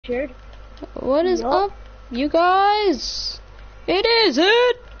Shared. What is up, you guys? It is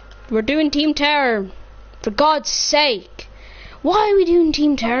it! We're doing Team Terror. For God's sake. Why are we doing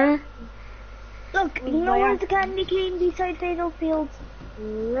Team Terror? Look, you know where's the candy cane beside Fatal Fields?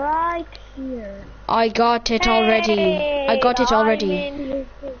 Right here. I got it already. I got it already.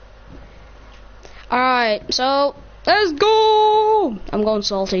 Alright, so let's go! I'm going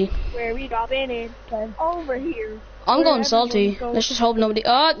salty. Where we dropping in? Over here. I'm going salty. Let's just hope nobody.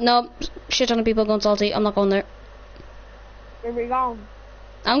 Oh, no. Shit ton of people going salty. I'm not going there. Where we going?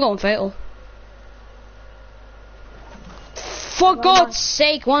 I'm going fatal. For God's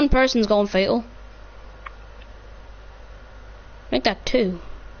sake, one person's going fatal. Make that 2.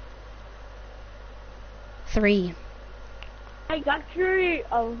 3. I got 3.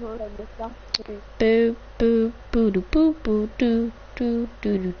 Oh, hold on, this got 3. Boo, boo, boo, doo, boo, boo, doo. Do,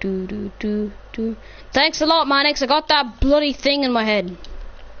 do, do, do, do, do, do. Thanks a lot, Mannix. I got that bloody thing in my head.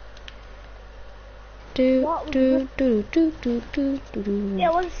 Do, do, do, do, do, do, do, do.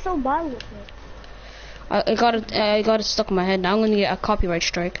 Yeah, what's so bad with it? I got it stuck in my head. Now I'm gonna get a copyright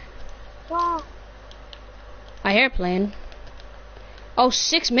strike. Wow. I hear it playing. Oh,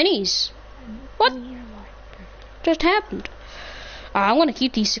 6 minis. What just happened? I'm gonna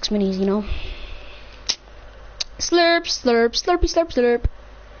keep these 6 minis, you know. Slurp, slurp, slurpy, slurp, slurp.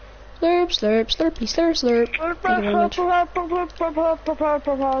 Slurp, slurp, slurpy, slurp, slurp. Thank you very much. Oh,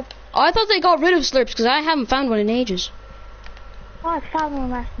 I thought they got rid of slurps because I haven't found one in ages. Oh, I found one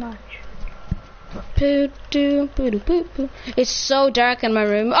last night. It's so dark in my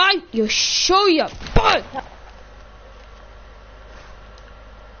room. You show your butt.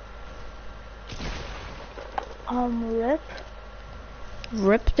 Rip.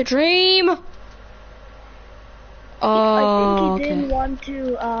 Rip the dream. I think he didn't want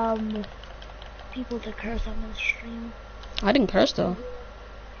to people to curse on his stream. I didn't curse though.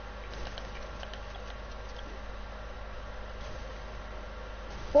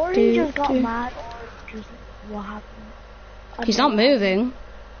 Or he just got mad, or just what happened. He's not moving.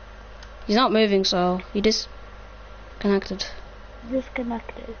 He's not moving, so he disconnected.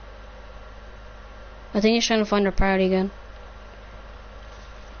 Disconnected. I think he's trying to find our party again.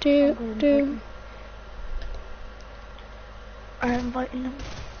 I'm inviting him.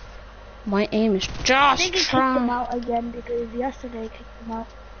 My aim is just I think he kicked him out again because yesterday I kicked him out.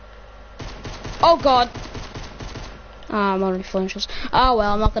 Oh God! I'm already flinches. Oh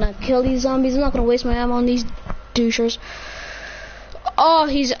well, I'm not gonna kill these zombies. I'm not gonna waste my ammo on these douchers. Oh,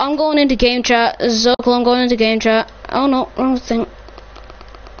 I'm going into game chat. Zokel, I'm going into game chat. Oh no, wrong thing.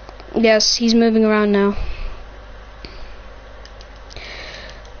 Yes, he's moving around now.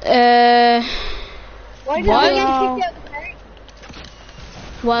 Why did I get kicked out of the party?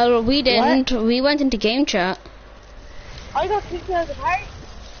 Well, we didn't. What? We went into game chat. I got kicked out of the party.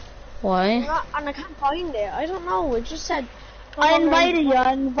 Why? And I can't find it. I don't know. It just said. I invited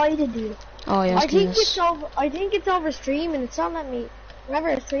you. Oh yes. I think it's over stream, and it's not letting me. Whenever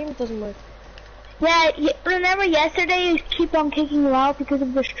I stream, it doesn't work. Yeah. Remember yesterday you keep on kicking you out because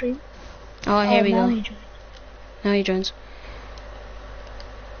of the stream. Oh, here we go. Now he joins.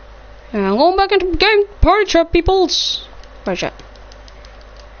 I'm going back into game party chat, peoples. Party chat.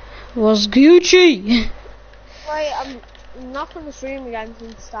 Was Gucci. Right, I'm not going to stream again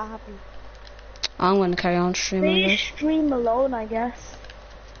since that happened. I'm going to carry on streaming. Please stream alone, I guess.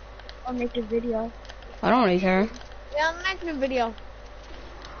 I'll make a video. I don't really care. Yeah, I'm making a video.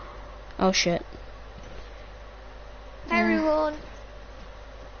 Oh shit. Hi everyone.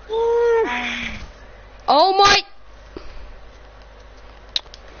 Oh my!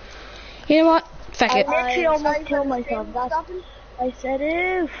 You know what? Fuck it. I literally almost killed myself. I said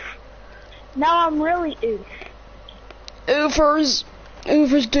oof. Now I'm really oof. Oofers.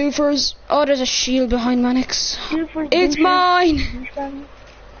 Oofers doofers. Oh, there's a shield behind Mannix. Doofers, it's mine!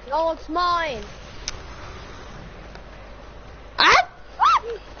 No, it's mine. Ah!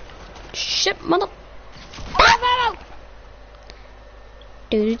 Shit, mother.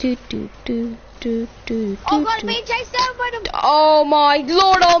 Do do do do do do. Oh God, being chased down by them. Oh my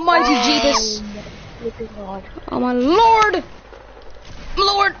Lord Almighty Jesus! Oh my Lord!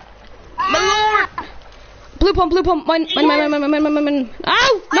 Lord! My Lord! Blue pump! Mine!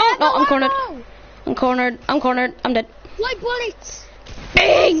 Ow! No! I'm cornered! I'm dead. Like bullets!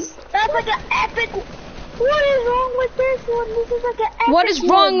 Bang! That's like an epic. What is wrong with this one? This is like an epic. What is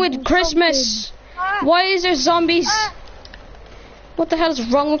wrong with Christmas? Why is there zombies? What the hell is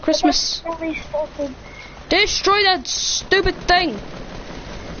wrong with Christmas? Destroy that stupid thing!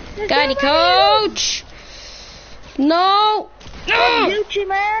 Guidey coach! No! Gucci,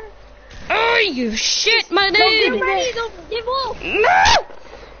 man! Oh, you shit, my dude! Don't give up! No!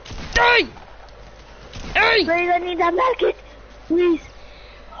 Die! Please, I need that medkit. Please.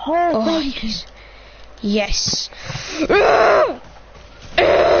 Oh, thank you. Yes.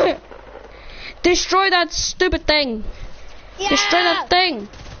 Destroy that stupid thing. Yeah. Destroy that thing.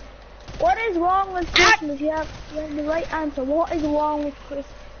 What is wrong with Christmas? You have the right answer. What is wrong with Christmas?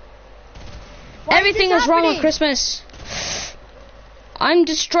 Everything is wrong with Christmas. I'm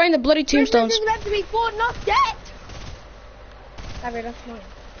destroying the bloody tombstones. Christmas is meant to be fun, not dead. Xavier, that's mine.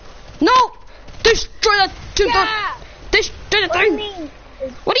 No! Destroy that tombstone! Yeah. Destroy the thing!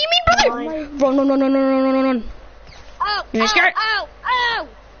 What do you mean, brother? Run, run. Ow! You're scared? Ow! Ow!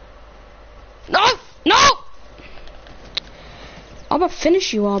 No! I'm gonna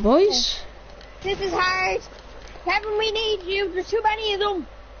finish you all, boys. This is hard. Kevin, we need you. There's too many of them.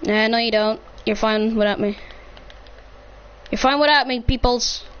 Nah, no you don't. You're fine without me. You're fine without me,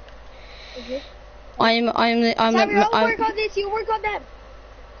 peoples. I'm Xavier, I'll work on this. You work on them.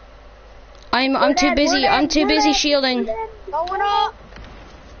 I'm too busy. I'm too busy shielding. No, we're not.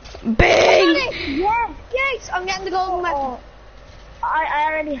 Bang! Yes! I'm getting the golden weapon. I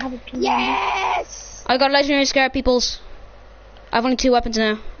already have a piece. Yes! I got a legendary scar, peoples. I've only 2 weapons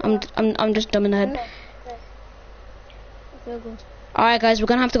now. I'm just dumb in the head. I feel good. Alright guys, we're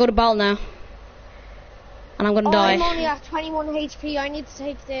gonna have to go to battle now. And I'm gonna die. I'm only at 21 HP. I need to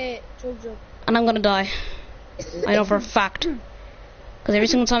take the jug. And I'm gonna die. I know for a fact. Because every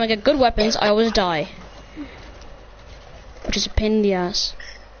single time I get good weapons, I always die. Which is a pain in the ass.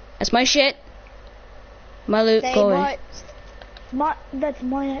 That's my shit. My loot, go away. That's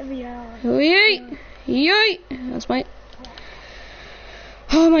mine every hour. Yay! That's mine.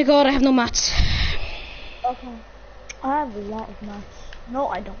 Oh my god, I have no mats. Okay. I have a lot of mats. No,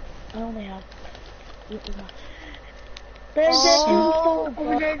 I don't. I only have little mats. There's a tombstone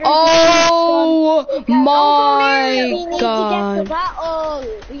over there. Oh my we need god. to get the battle.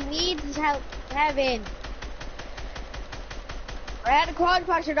 We need his help, Kevin. I had a quad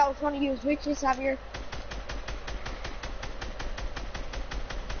crusher that I was trying to use. Which is Xavier?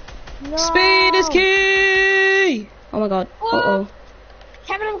 No. Speed is key! Oh my god. Uh-oh.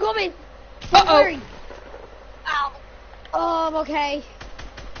 Kevin, I'm coming. Don't Uh-oh. worry. Ow. Oh, I'm okay.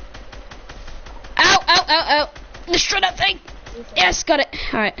 Ow. Destroy that thing. Yes, got it.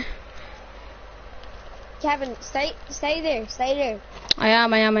 Alright. Kevin, stay there. I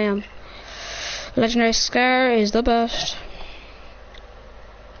am. Legendary Scar is the best.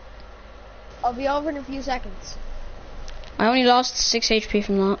 I'll be over in a few seconds. I only lost 6 HP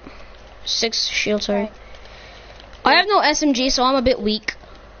from that. 6 shield, sorry. Right. I have no SMG, so I'm a bit weak.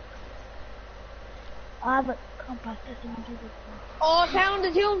 I have a compact SMG. Oh, I found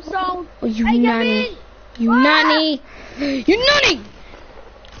the tombstone. Oh, you hey, nanny. You nanny. You nanny!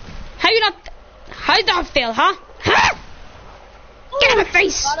 How did that fail, huh? Huh? Get out of my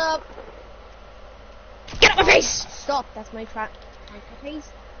face! Shut up. Get out of my face! Stop, that's my trap.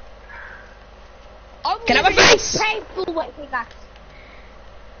 Face. Get out of my face! Painful way back.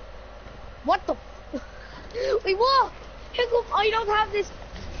 What the? Wait, what? How come I don't have this?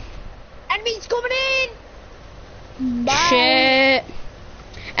 Enemies coming in! Bye. Shit!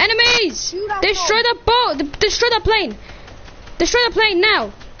 Enemies! Destroy that boat! Destroy that plane! Destroy that plane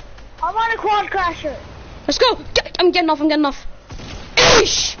now! I'm on a quad crasher. Let's go! I'm getting off.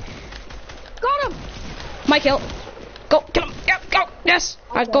 Ish! Got him! My kill. Go, kill him. Go. Yes!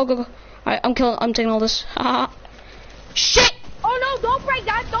 Okay. Alright, go. Alright, I'm taking all this. Shit! Oh no, don't break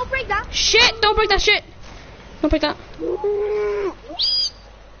that. Shit! Don't break that shit! Don't break that.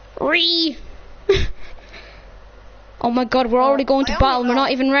 Ree! Oh my god, we're already going to battle. We're not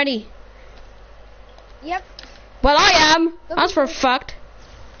even ready. Yep. Well, I am. That's for a fact.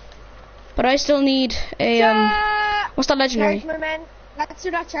 But I still need a what's that legendary? Charge, my man. Let's do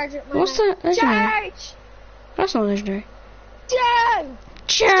that charge. What's that legendary? Charge. That's not legendary.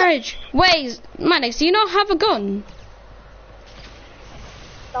 Charge. Wait, Mannix, do you not have a gun?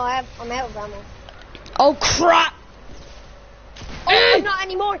 No, I'm out of ammo. Oh crap! Oh, not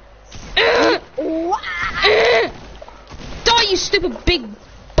anymore. Die, you stupid big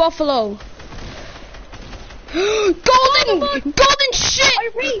buffalo! Golden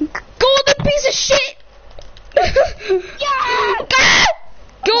shit! Golden piece of shit! Yeah!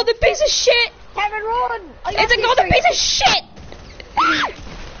 Golden piece of shit! Kevin, run! It's a golden piece of shit!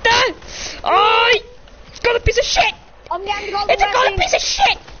 Oh, golden piece of shit! I'm getting the golden It's a golden piece of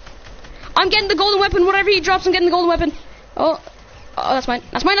shit! I'm getting the golden weapon. Whatever he drops, I'm getting the golden weapon. Oh, that's mine.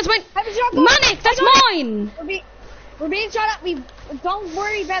 Mannix, that's mine! We're being shot at. Don't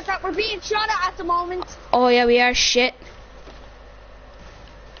worry about that. We're being shot at the moment. Oh yeah, we are. Shit.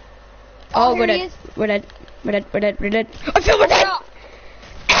 Oh, we're dead. We're dead. I feel we're dead.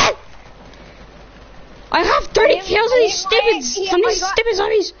 I have 30 kills on these stupid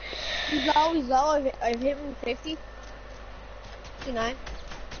zombies. He's low. I've hit him 50. 59.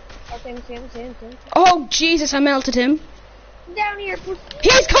 Oh, same. Oh, Jesus, I melted him. Down here,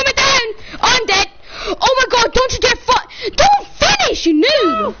 he's coming down! I'm dead! Oh my god, don't you dare don't finish, you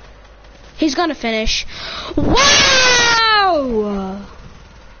noob! He's gonna finish. Wow!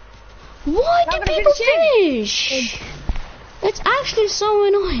 Why do people finish? It's actually so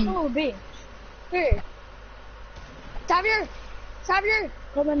annoying. Oh, bitch. Here. Xavier!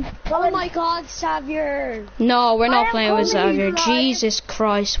 Coming. Oh my god, Xavier! No, we're not playing with Xavier. Jesus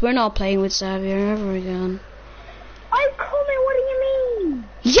Christ, we're not playing with Xavier ever again. I'm coming, what do you mean?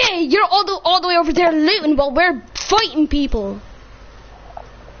 Yeah, you're all the way over there looting while we're fighting people.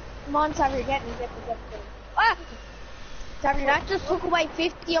 Come on, Xavier, get me. Ah! Xavier, that just took away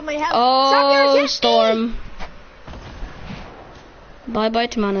 50 of my health. Oh, Xavier, Storm. Bye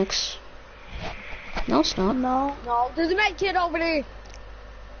to Mannix. No, it's not. No, there's a med kid over there.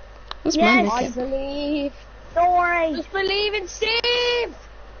 That's yes, Mannix. I believe. don't worry. Just believe in Steve!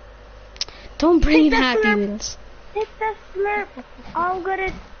 Don't bring happy wheels. Hit the slurp. I'm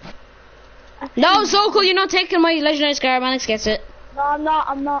gonna... No, Zokul, you're not taking my legendary scar. Mannix gets it. No,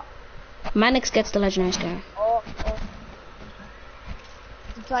 I'm not. Mannix gets the legendary scar. Oh.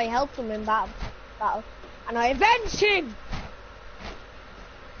 So I helped him in battle. And I avenged him!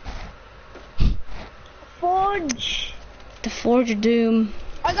 Forge. The Forge of Doom.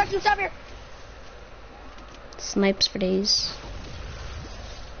 I got you, Xavier! Snipes for days.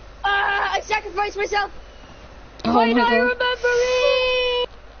 I sacrificed myself! Oh Why my do I god. remember it?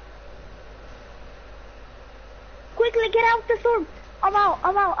 Quickly, get out the storm. I'm out.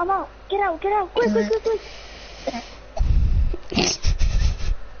 Get out. Quick.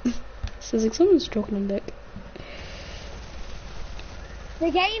 Sounds like someone's stroking on deck.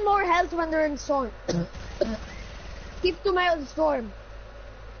 They gain more health when they're in storm. Keep them out of the storm.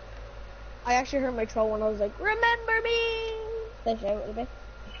 I actually heard my troll when I was like, remember me! They shout a little bit.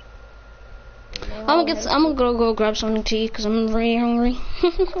 I'm gonna go grab something to eat because I'm very hungry.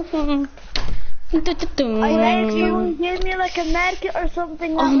 I bet you give me like a medkit or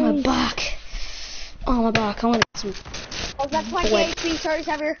something. My back. I want to get some. Oh, that's 20 HP. Sorry,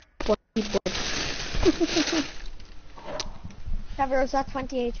 Xavier. Xavier, was that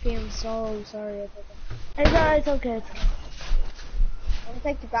 20 HP? I'm so sorry. It's alright, it's okay. I'm gonna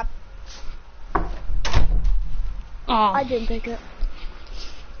take the grab. Oh. I didn't take it.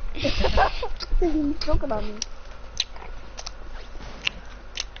 He's joking on me.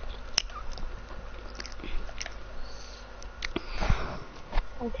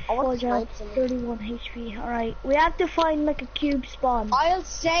 Oh, Forge 31 HP. Alright, we have to find like a cube spawn. I'll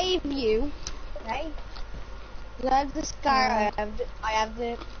save you, okay? I have the scar. I have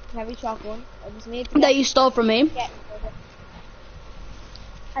the heavy shotgun. I just need to That you stole from me. get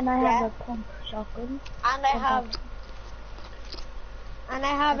And I have a pump shotgun. And I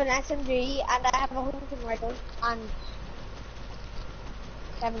have an SMG, and I have a hunting rifle, and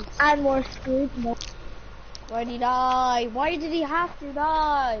 7. And more screws. No. Why did he die? Why did he have to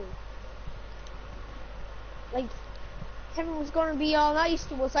die? Like, Kevin was gonna be all nice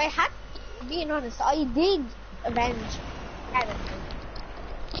to us. I had, being honest, I did avenge Kevin.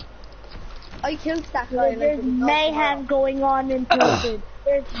 I killed that guy. There's mayhem going on in Tilted.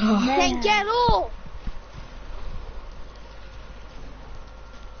 There's mayhem. Then get off!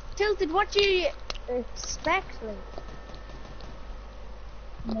 Tilted, what do you expect? Like?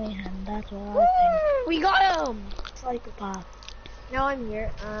 Mayhem, that's what I think. We got him! Psychopath. Now I'm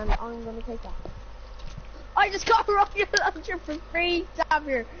here, and I'm gonna take that. I just got a rocket launcher for free,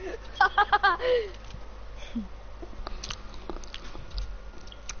 Xavier.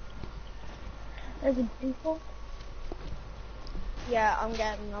 There's a people. Yeah, I'm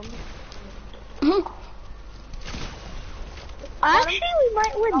getting them. Actually, we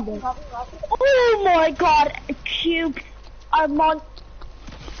might win this. Oh my god, a cube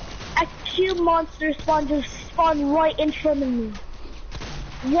monster spawned right in front of me.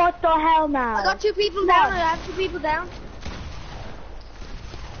 What the hell now? I got 2 people down. I have 2 people down.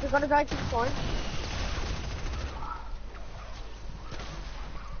 We're gonna drive to the storm.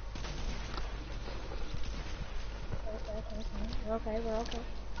 We're okay.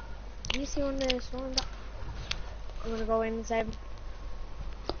 You see when the storm? I'm gonna go in and save.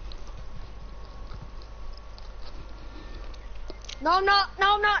 No,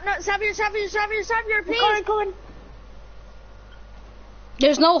 Xavier, please! Going.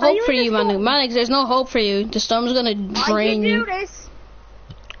 There's no hope for you, Mannix. There's no hope for you. The storm's gonna drain you. I can do this!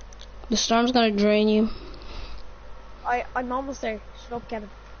 The storm's gonna drain you. I'm almost there. Shut up, Kevin.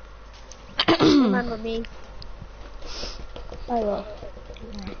 Remember me. I will.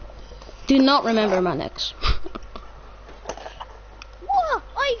 Do not remember Mannix. What?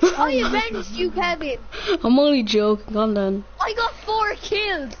 I avenged you, Kevin. I'm only joking, calm down. I got 4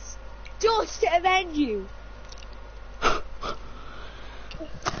 kills just to avenge you.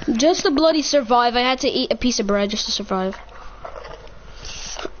 Just to bloody survive, I had to eat a piece of bread just to survive.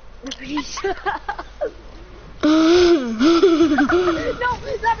 No,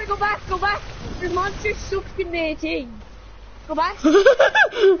 Xavier, go back. There's monsters stuck in the thing. Go back.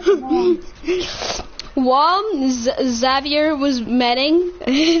 While Xavier was medding,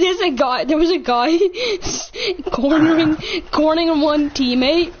 there was a guy cornering one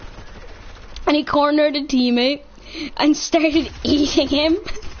teammate, and he cornered a teammate and started eating him.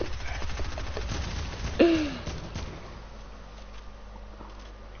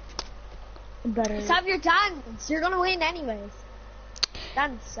 Better. Xavier, dance. You're gonna win anyways.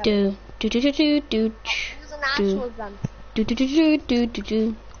 Dance. Do. Use a natural dance. I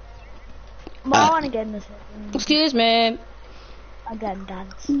want to get in this. Excuse me. Again,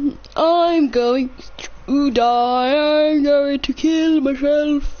 dance. I'm going to die. I'm going to kill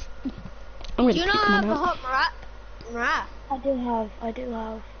myself. I'm Do you not have a hot marat? I do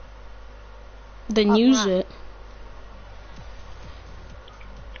have. Then Hot use marat. it.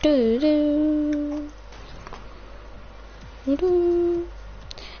 Do do do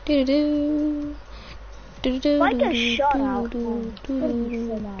do do do do do. Like a shutout.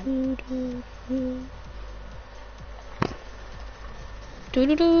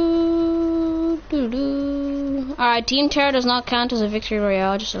 Alright, Team Terror does not count as a victory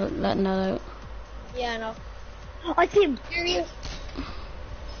royale, just letting that out. Yeah, no. I see him. Serious.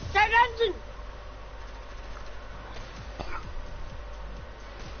 Start dancing.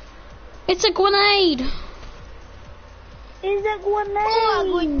 It's a grenade! Is it grenade? Oh,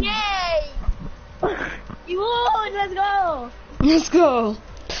 grenade! You won! Let's go! Let's go!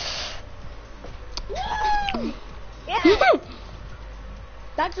 Yeah!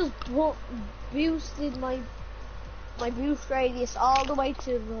 That just boosted my boost radius all the way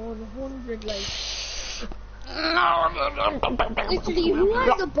to 100, like. Literally, who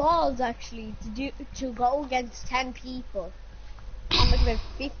has the balls actually to go against 10 people on like about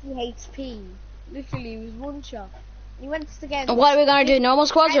 50 HP? Literally, it was one shot. He went against. What are we gonna do? Normal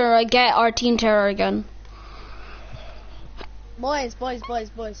squads or get our Team Terror again? Boys. I'm gonna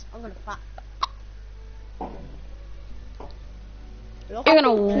fuck. Look. You're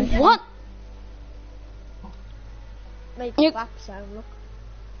gonna what? Make You- a clap sound, look.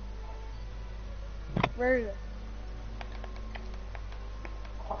 Where is it?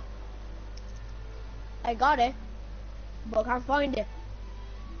 I got it, but I can't find it.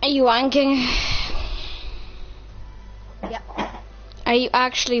 Are you wanking? Yeah. Are you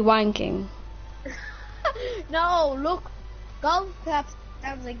actually wanking? No, look. Golf clap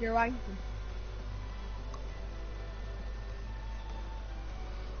sounds like you're wanking.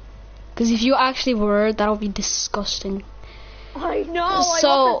 Because if you actually were, that would be disgusting. I know.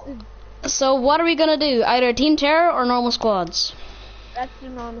 So what are we gonna do? Either Team Terror or normal squads? That's the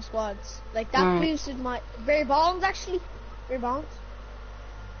normal squads. Like that Alright. boosted my very bombs actually. Very bombs.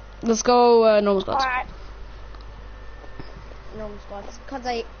 Let's go normal squads. Alright. Normal squads. Cause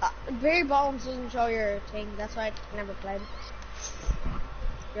I very bombs doesn't show your thing. That's why I never played.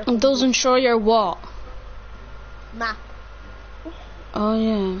 It doesn't show your what? Map. Oh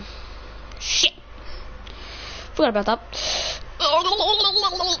yeah. Shit. Forgot about that. Oh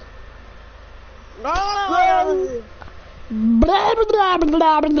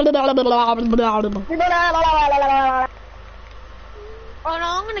no,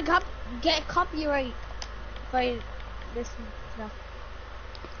 I'm gonna get copyright by this stuff.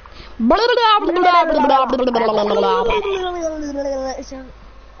 Do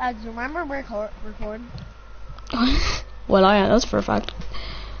you remember record? Well, I am. That's for a fact.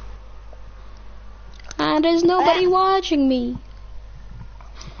 And there's nobody watching me.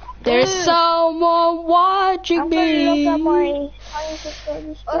 There's someone watching me. I'm gonna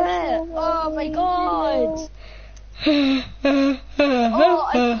look Oh my god! I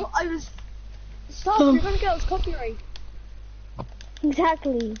was. Stop! You're gonna get us copyright.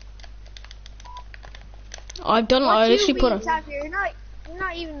 Exactly. I've done. I literally put on. You're not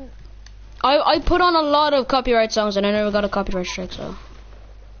even. I put on a lot of copyright songs and I never got a copyright strike. So.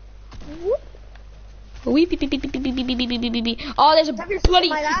 Wee beep beep beep beep beep beep beep beep beep beep beep. Oh, there's a bloody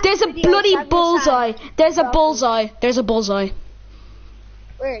bullseye. There's a bullseye. There's a bullseye.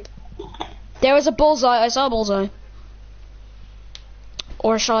 Where? There was a bullseye. I saw a bullseye.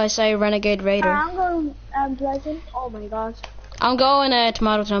 Or shall I say Renegade Raider? I'm going Pleasant. Oh my god. I'm going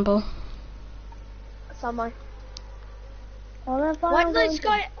Tomato Temple. So my. Oh, then fine,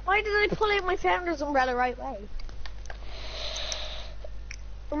 Why did I pull out my founder's umbrella right way?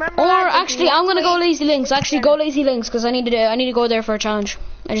 Remember, Or lads, actually, I'm gonna go Lazy Links. Actually, go Lazy Links because I need to go there for a challenge.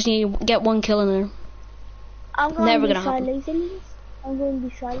 I just need to get 1 kill in there. I'm going Never to be gonna happen. silent. I'm going to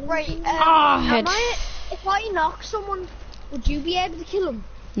be silent. Right. Head. If I knock someone, would you be able to kill him?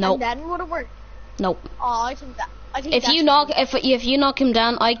 Nope. And then would it work? Nope. Oh, I think that. If you knock him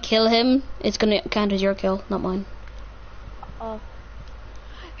down, I kill him. It's gonna count as your kill, not mine.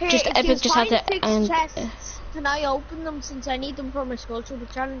 Here, Just if Epic you just have find to. 6 And, chests, can I open them since I need them for my sculpture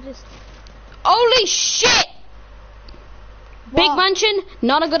challenges? holy shit! Big What? mansion.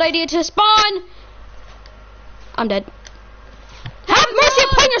 Not a good idea to spawn. I'm dead. Have mercy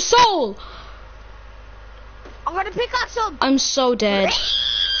upon your soul. I'm gonna pickaxe them. I'm so dead.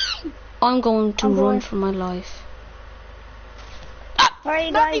 I'm going to I'm run going. for my life.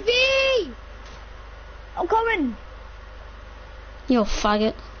 Alright, Let me guys. be. I'm coming. You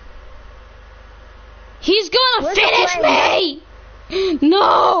faggot. He's gonna Where's the finish plane? me!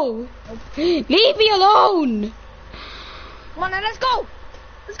 No! Leave me alone! Come on, now, let's go.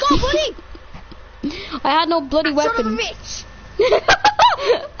 Let's go, buddy. I had no bloody Son of a weapon. bitch.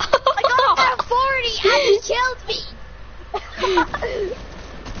 I got up to 40 and he killed me.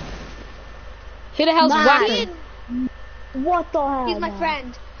 Who the hell's Man. whacking? What the hell? He's my man?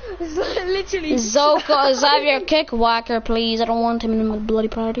 friend. Literally. Zoka, Xavier, kick whacker, please. I don't want him in my bloody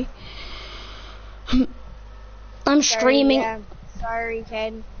party. I'm streaming. Sorry,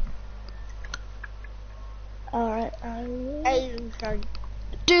 Ken. Alright, I'm sorry.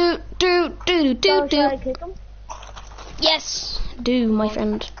 Do. should I kick him? Yes, do, my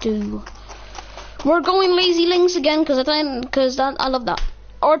friend, do. We're going Lazy Links again because I love that.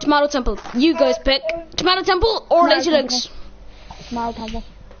 Or Tomato Temple. You guys pick Tomato Temple or Tomato Lazy Temple. Links. Smile temple.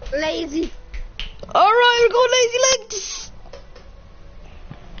 Lazy. All right, we're going Lazy Links.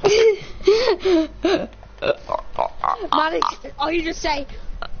 Mannix, you just say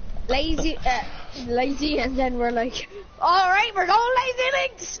lazy, and then we're like, all right, we're going Lazy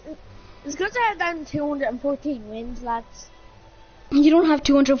Links. It's good to have them 214 wins, lads. You don't have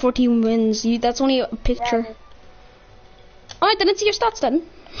 214 wins. That's only a picture. Yeah. Alright, then let's see your stats then.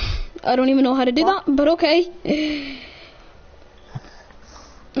 I don't even know how to do that, but okay.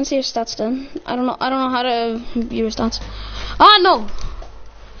 Let's see your stats then. I don't know how to view your stats. Ah no!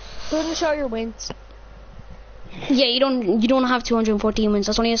 Couldn't show your wins. Yeah, you don't have 214 wins.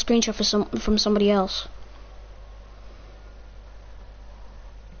 That's only a screenshot from somebody else.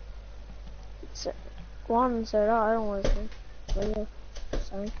 Go on and say that. I don't want to say.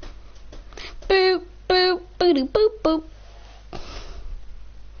 Sorry. Boop boop boop boop boop.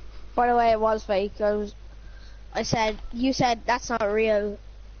 By the way, it was fake. You said that's not real.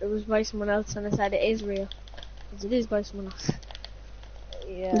 It was by someone else, and I said it is real. Because it is by someone else.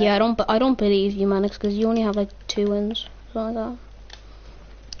 Yeah, I don't believe you, Mannix, because you only have like 2 wins, something like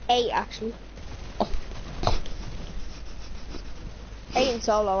that. 8 actually. 8 in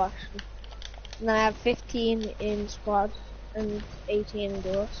solo actually. And I have 15 in squad and 18 in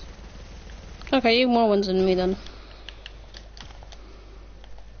duos. Okay, you have more wins than me then.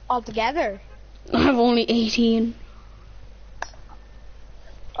 Altogether. I have only 18.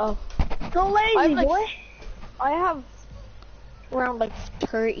 Oh. Go lazy, like- boy. I have around like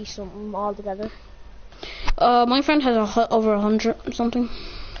 30 something altogether. My friend has over 100 or something.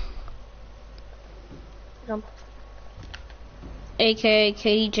 Jump. AKA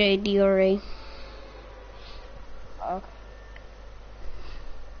KDJDRA. Oh.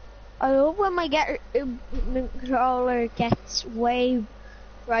 I love when my controller gets way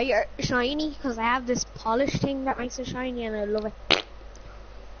brighter, shiny, because I have this polish thing that makes it shiny, and I love it.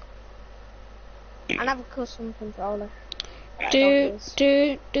 And I have a custom controller. Do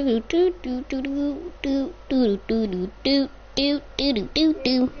do do do do do do do do do do do do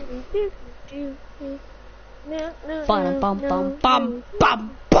do. Bum bum bum bum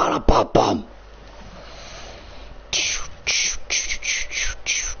bum bum bum bum.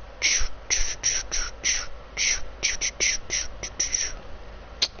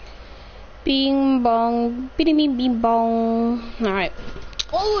 Bing bong, bing bing bing bong. All right.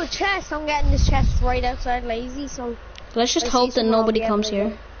 Oh, a chest! I'm getting this chest right outside Lazy, so Let's just I hope see that someone, I'll nobody be comes able to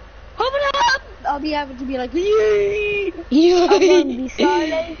here. go. Open it up! I'll be able to be like, yay! I'm going to be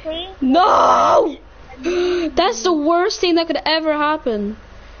silent, see? No! That's the worst thing that could ever happen.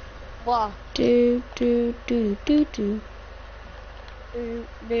 What? Do do do do do. Do.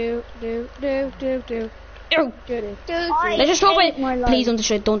 Ew. I Let's just hope hate my it. life. Please don't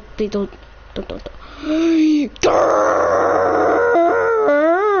destroy. Don't.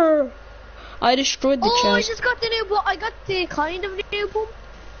 I destroyed the Oh, I chest. just got the new pump. I got the kind of new pump.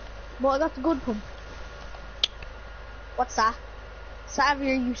 But I got the good pump. What's that?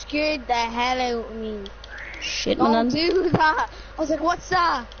 Xavier, you scared the hell out of me. Shit, Don't man. do that. I was like, what's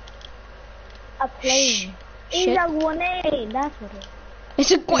that? A plane. It's Shit. a grenade. That's what it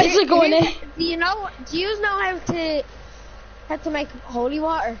is. It's a going in. Do you know how to make holy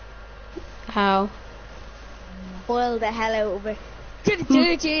water? How? Boil the hell out of it.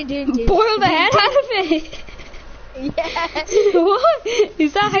 Boil the head out of it. Yeah. What?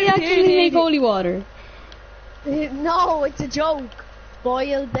 Is that how you actually make holy water? No, it's a joke.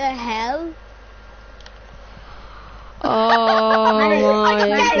 Boil the hell. Oh my god.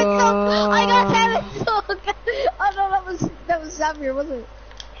 I got that. Oh no, that was Xavier, wasn't it?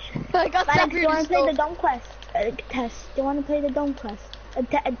 I got Mannix, do Xavier. you want to play the dumb quest? Test. Do you want to play the dumb quest? A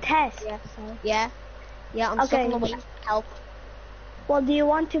test. Yeah. Sorry. Yeah. Yeah, I'm Okay. stuck on my help. Well, do you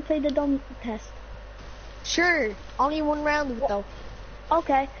want to play the dumb test? Sure. Only one round of it though.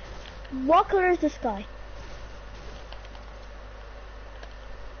 Okay. What color is the sky?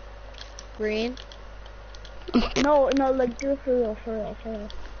 Green. No, like do it for real, for real, for real.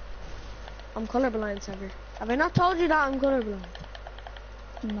 I'm colorblind, Xavier. Have I not told you that I'm colorblind?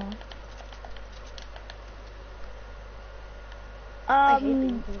 No. I hate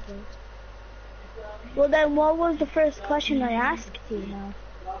being colorblind. Well then, what was the first question I asked you now?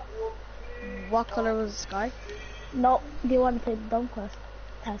 What color was the sky? No, do you want to play the dumb quest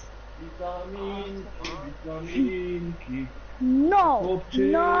test? No,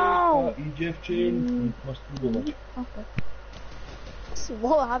 no. Okay. So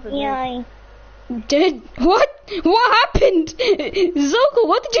what happened? Yeah. Did what? What happened? Zoko,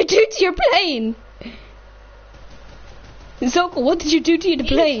 what did you do to your plane? Zoko, what did you do to the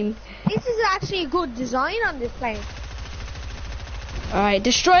plane? This is actually a good design on this plane. Alright,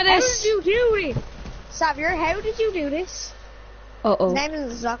 destroy How this. did you do it? Xavier, how did you do this? Uh-oh. His name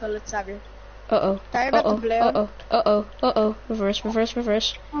is Zoko, let's Xavier. Uh-oh. Sorry about the balloon. Uh-oh.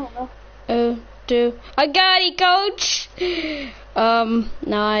 Reverse. Oh no. I got it, coach.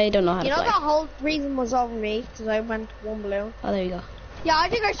 No, I don't know how You to know fly. the whole reason was over me, because I went one balloon. Oh, there you go. Yeah, I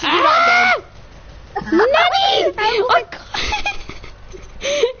think I should do that again. Nanny!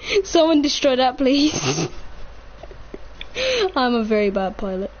 Oh, someone destroy that, please. I'm a very bad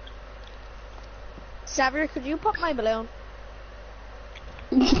pilot. Xavier, could you pop my balloon?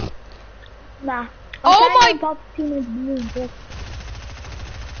 Nah. Oh my- Pop Tina's balloon, but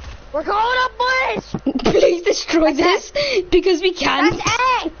We're going up, boys! Please destroy this because we can't.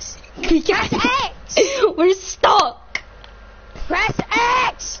 Press X! We can't. Press X! We're stuck. Press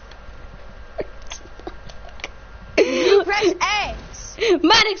X! Press X!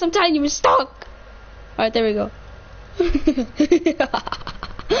 Mannix, I'm telling you, we're stuck. Alright, there we go.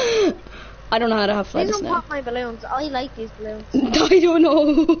 I don't know how to fly Please this don't now. pop my balloons. I like these balloons. I don't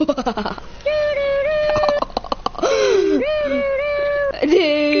know.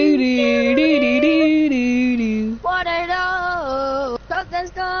 What I know,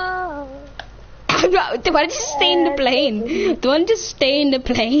 let's go. Why don't you stay in the plane? Don't just stay in the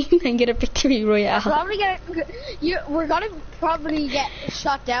plane and get a victory royale. Probably we're gonna probably get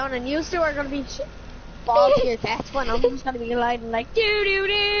shot down, and you two are gonna be fall to your death when I'm just gonna be lying like do do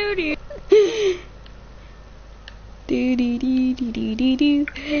do do.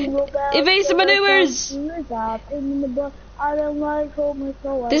 Evasive maneuvers. I don't like home,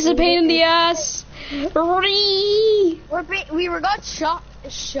 so This is a pain in the ass. We were got shot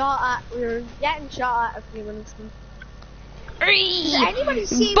at. We were getting shot at a few minutes ago. Does anybody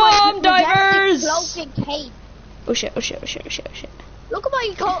see Bomb my divers! cloak and cape? Oh shit. Look at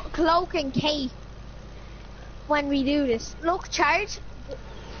my cloak and cape. When we do this, look, charge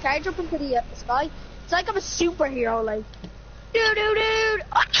up into the sky. It's like I'm a superhero, like. Dude.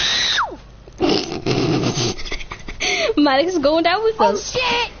 Mannix is going down with Oh us.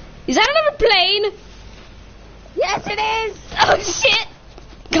 shit! Is that another plane? Yes, it is. Oh shit!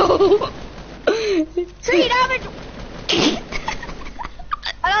 Go! 3 damage.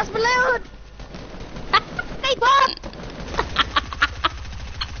 I lost balloon. Hey, Bob!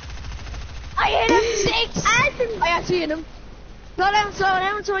 I hit him 6. I actually hit him. Slow down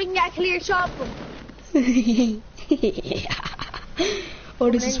so we can get a clear shot from him. Oh,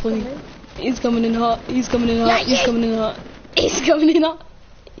 this is funny. He's coming in hot. Yeah. He's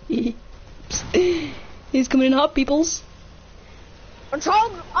coming in hot, peoples. I'm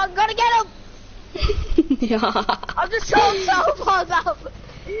gonna get him. Yeah. I'm just throwing snowballs out.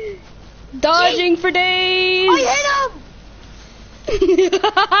 Dodging for days. I hit him.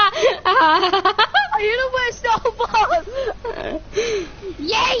 I hit him with a snowball.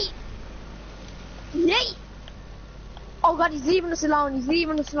 Yay! God, he's leaving us alone. He's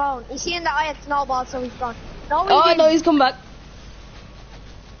leaving us alone. He's seeing that I had snowball, so he's gone. No, he Oh didn't. no, he's come back.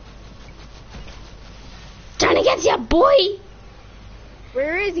 Trying to get you, boy.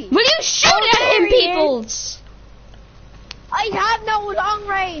 Where is he? Will you shoot at there him, he is. peoples? I have no long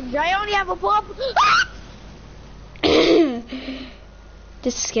range. I only have a pop.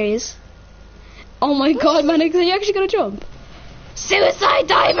 This is scary. Oh my God, Mannix, are you actually gonna jump? Suicide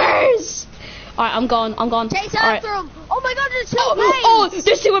divers! Alright, I'm gone. Chase Alright. after him. Oh my God, there's 2 Oh, planes.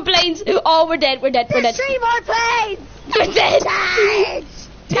 there's 2 planes. Oh, we're dead. There's 3 more planes. We're dead.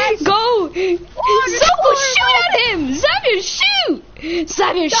 Go! Zoe, shoot at him! Xavier, shoot! Xavier,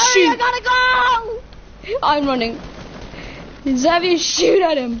 Sorry, shoot! I gotta go. I'm running. Xavier, shoot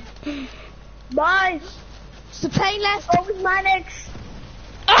at him! Bye. There's a plane left. Over Mannix.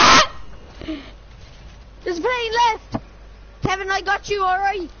 Ah! There's a plane left. Kevin, I got you,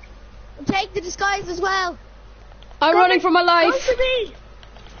 alright? Take the disguise as well. I'm running for my Go life. to me.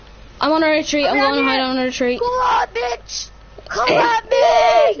 I'm on a retreat. I'm Around going to here. hide on a retreat. Come on, bitch. Come at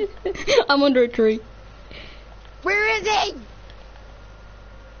me. I'm under a tree. Where is he?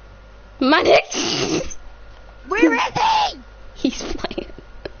 Mannix! Where is he? He's playing.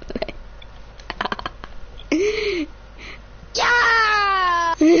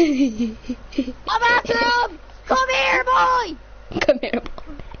 Yeah! I'm after him. Come here, boy. Come here.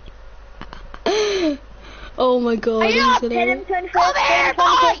 Oh my God. Are you he's up? hilarious. Hit him 10 Come foot, here, 10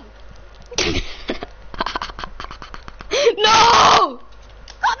 boy. No!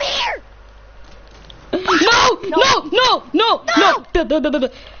 Come here. No!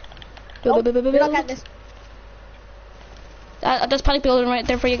 Look at this. That's panic building right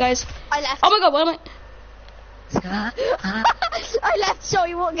there for you guys. I left. Oh my God, what am I? I left so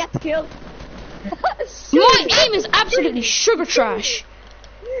you won't get the kill. My aim is absolutely sugar trash.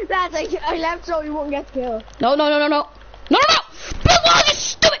 That's like, I left so you won't get the kill. No. Build wall, you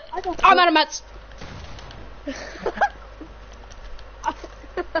stupid! I'm out of mats.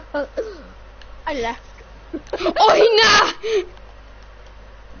 I left. Oh, nah!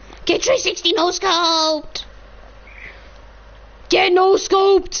 Get 360 no scoped! Get no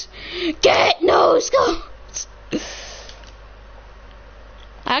scoped! Get no scoped!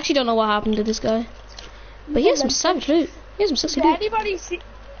 I actually don't know what happened to this guy. But he has some savage loot. He has some sexy Did loot. anybody see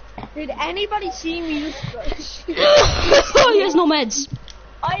me? Oh, he has no meds.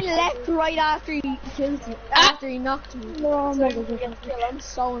 I left right after he killed me. After he knocked me. No, So I didn't get the kill. I'm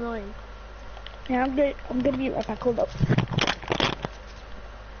so annoying. Yeah, I'm gonna be right back. Hold up.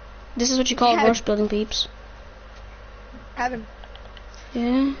 This is what you call Yeah. rush building, peeps. Kevin,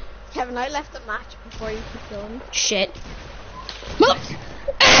 Yeah. I left the match before you could kill me. Shit. Mother.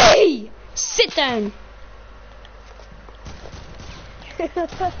 Hey! Sit down.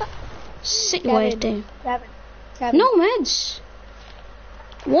 Sit your ass down. Kevin. No meds.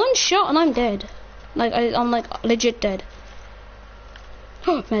 One shot and I'm dead. Like I'm like legit dead.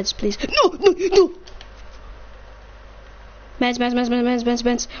 Oh, meds, please. No.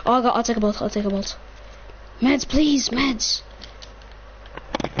 Meds. Oh, I'll take a bolt. Meds, please, meds.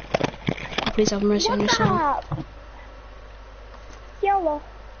 Oh, please have mercy on your soul. Yellow.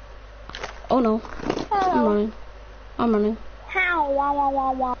 Oh no. Hello. I'm running. How?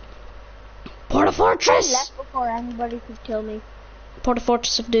 Wow. Port of I Fortress! left before anybody could kill me. Port of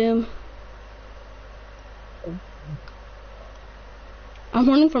Fortress of Doom. I'm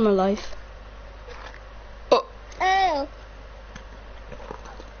running for my life. Oh, Oh.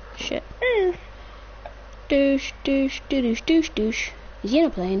 shit. Douche. Is he in a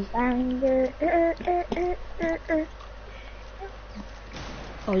plane? Banger.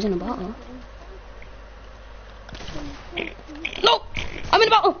 Oh, he's in a bottle. No! I'm in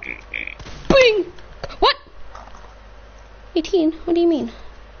a bottle! Bing! What? 18? What do you mean?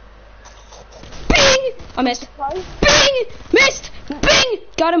 Bing! I missed. Bing! Missed! Bing!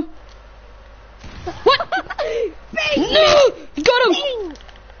 Got him! What? Bing! No! Got him! Bing!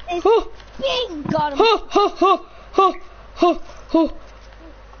 Oh! Bing! Got him. Ho!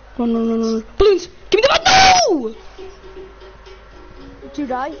 No. Balloons! Give me the button! No! Did you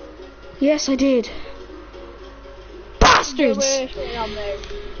die? Yes, I did. Bastards!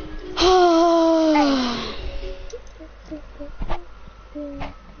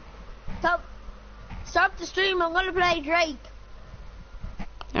 Stop the stream. I'm gonna play Drake.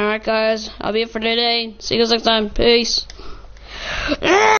 Alright guys, I'll be it for today. See you guys next time. Peace.